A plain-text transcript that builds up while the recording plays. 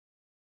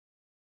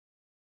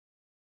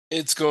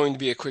It's going to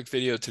be a quick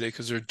video today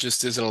because there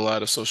just isn't a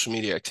lot of social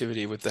media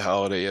activity with the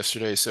holiday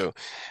yesterday. So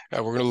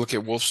we're going to look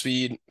at Wolf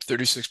Speed.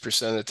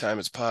 36% of the time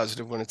it's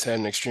positive when it's had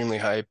an extremely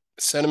high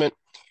sentiment.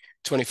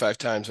 25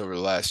 times over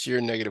the last year,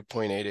 negative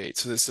 0.88.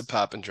 So this is a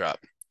pop and drop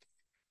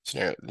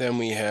scenario. Then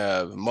we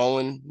have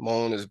MULN.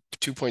 MULN is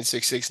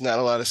 2.66. Not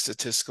a lot of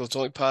statistical. It's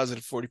only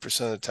positive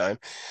 40% of the time.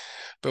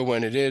 But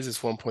when it is, it's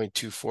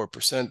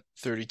 1.24%,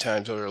 30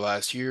 times over the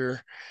last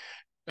year.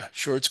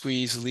 Short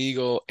squeeze,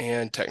 legal,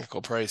 and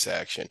technical price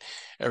action.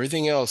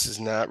 Everything else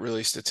is not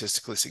really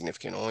statistically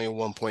significant. Only a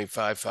 1.55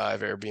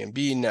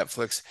 Airbnb,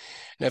 Netflix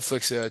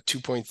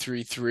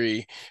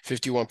 2.33,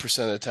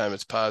 51% of the time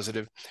it's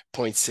positive,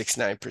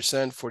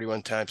 0.69%,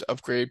 41 times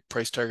upgrade,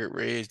 price target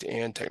raised,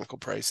 and technical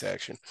price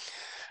action.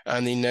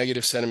 On the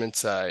negative sentiment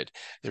side,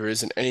 there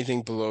isn't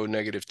anything below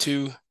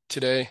 -2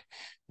 today.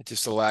 It's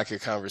just a lack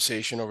of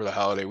conversation over the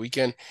holiday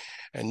weekend.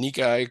 And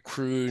Nikkei,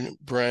 crude,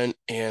 Brent,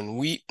 and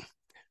wheat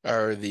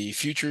are the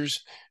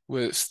futures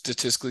with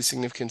statistically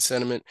significant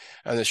sentiment.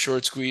 On the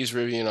short squeeze,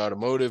 Rivian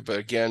Automotive, but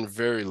again,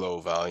 very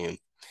low volume.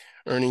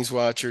 Earnings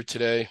watcher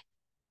today,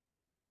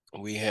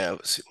 we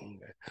have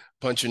a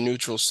bunch of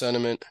neutral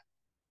sentiment.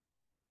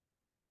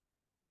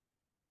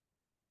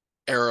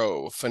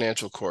 AROW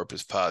Financial Corp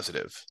is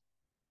positive.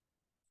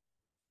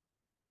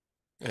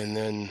 And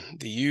then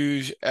the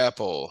huge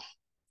Apple,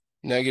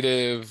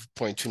 negative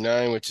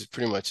 0.29, which is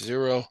pretty much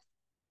zero.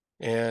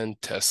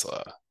 And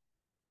Tesla,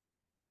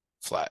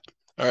 flat.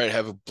 All right,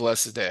 have a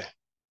blessed day.